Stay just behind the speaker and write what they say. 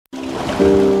What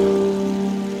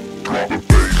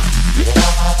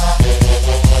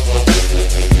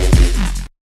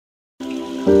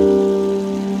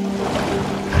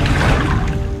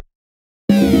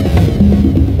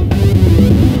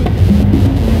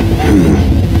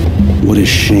a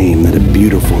shame that a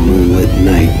beautiful moonlit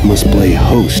night must play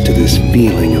host to this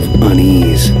feeling of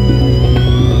unease.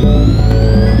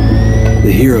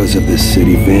 The heroes of this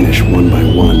city vanish one by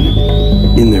one.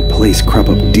 In their place crop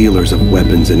up dealers of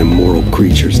weapons and immoral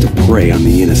creatures to prey on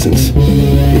the innocents.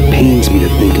 It pains me to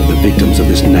think of the victims of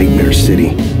this nightmare city.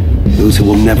 Those who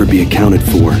will never be accounted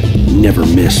for, never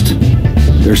missed.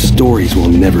 Their stories will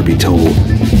never be told.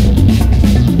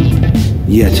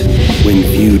 Yet, when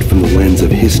viewed from the lens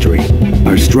of history,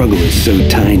 our struggle is so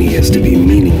tiny as to be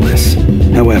meaningless.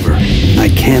 However, I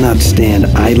cannot stand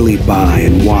idly by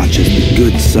and watch as the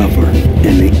good suffer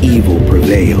and the evil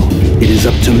prevail. It is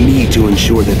up to me to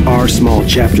ensure that our small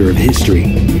chapter of history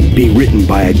be written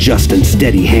by a just and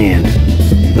steady hand.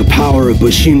 The power of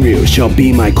Bushinryu shall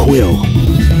be my quill.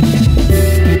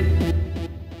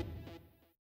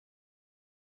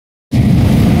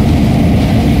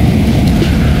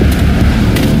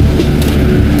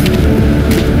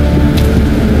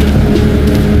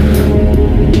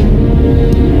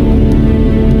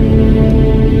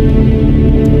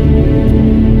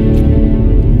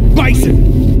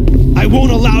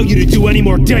 Any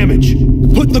more damage.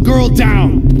 Put the girl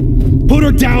down. Put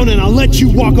her down and I'll let you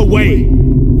walk away.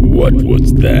 What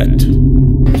was that?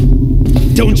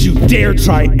 Don't you dare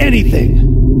try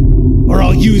anything, or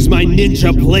I'll use my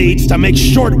ninja blades to make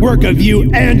short work of you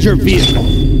and your vehicle.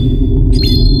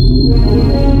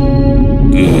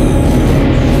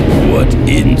 What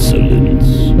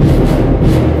insolence.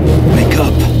 Wake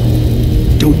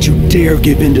up. Don't you dare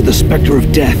give in to the specter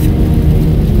of death.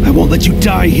 I won't let you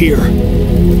die here.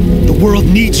 The world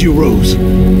needs you, Rose.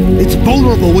 It's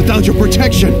vulnerable without your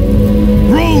protection.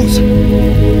 Rose!